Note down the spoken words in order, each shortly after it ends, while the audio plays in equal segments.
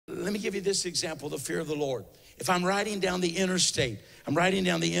Let me give you this example, the fear of the Lord. If I'm riding down the interstate,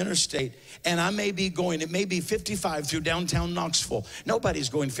 and I may be going, it may be 55 through downtown Knoxville. Nobody's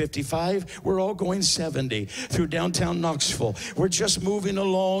going 55. We're all going 70 through downtown Knoxville. We're just moving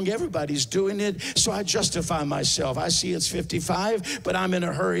along. Everybody's doing it. So I justify myself. I see it's 55, but I'm in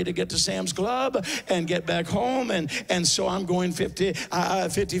a hurry to get to Sam's Club and get back home. And so I'm going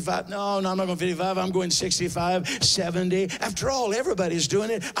 55. No, I'm not going 55. I'm going 65, 70. After all, everybody's doing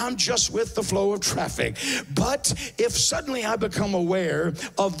it. I'm just with the flow of traffic. But if suddenly I become aware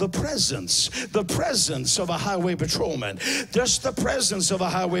of the presence of a highway patrolman, just the presence of a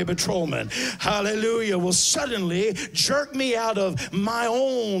highway patrolman, hallelujah, will suddenly jerk me out of my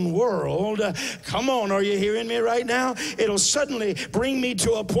own world. Come on, are you hearing me right now? It'll suddenly bring me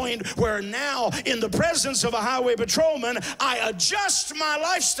to a point where now, in the presence of a highway patrolman, I adjust my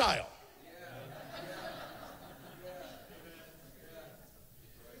lifestyle.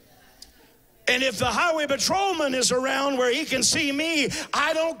 And if the highway patrolman is around where he can see me,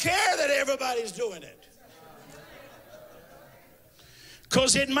 I don't care that everybody's doing it.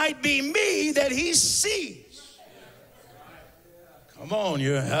 Because it might be me that he sees. Come on,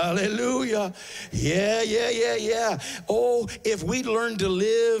 you hallelujah. Yeah. Oh, if we learn to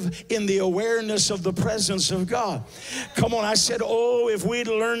live in the awareness of the presence of God. Come on, I said, oh, if we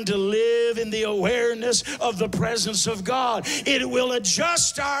learn to live in the awareness of the presence of God, it will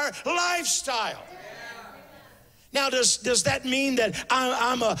adjust our lifestyle. Now, does that mean that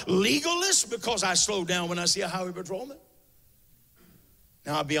I'm a legalist because I slow down when I see a highway patrolman?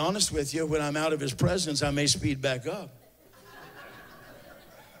 Now, I'll be honest with you, when I'm out of his presence, I may speed back up.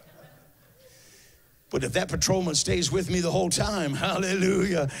 But if that patrolman stays with me the whole time,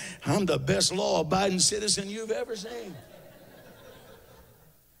 hallelujah, I'm the best law-abiding citizen you've ever seen.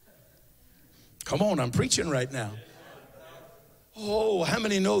 Come on, I'm preaching right now. Oh, how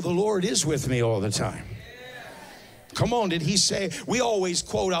many know the Lord is with me all the time? Come on, did he say, we always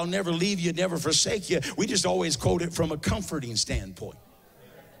quote, I'll never leave you, never forsake you. We just always quote it from a comforting standpoint.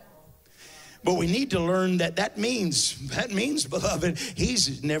 But we need to learn that means, beloved,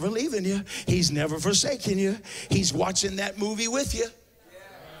 he's never leaving you. He's never forsaking you. He's watching that movie with you.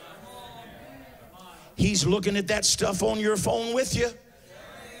 He's looking at that stuff on your phone with you.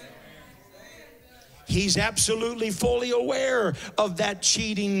 He's absolutely fully aware of that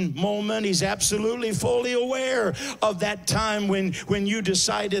cheating moment. He's absolutely fully aware of that time when you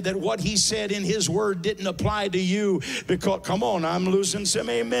decided that what he said in his word didn't apply to you. Because, come on, I'm losing some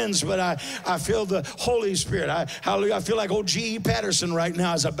amens, but I feel the Holy Spirit. Hallelujah. I feel like old G.E. Patterson right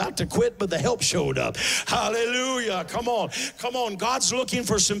now is about to quit, but the help showed up. Hallelujah. Come on. God's looking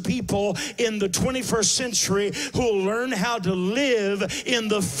for some people in the 21st century who will learn how to live in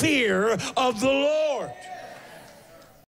the fear of the Lord.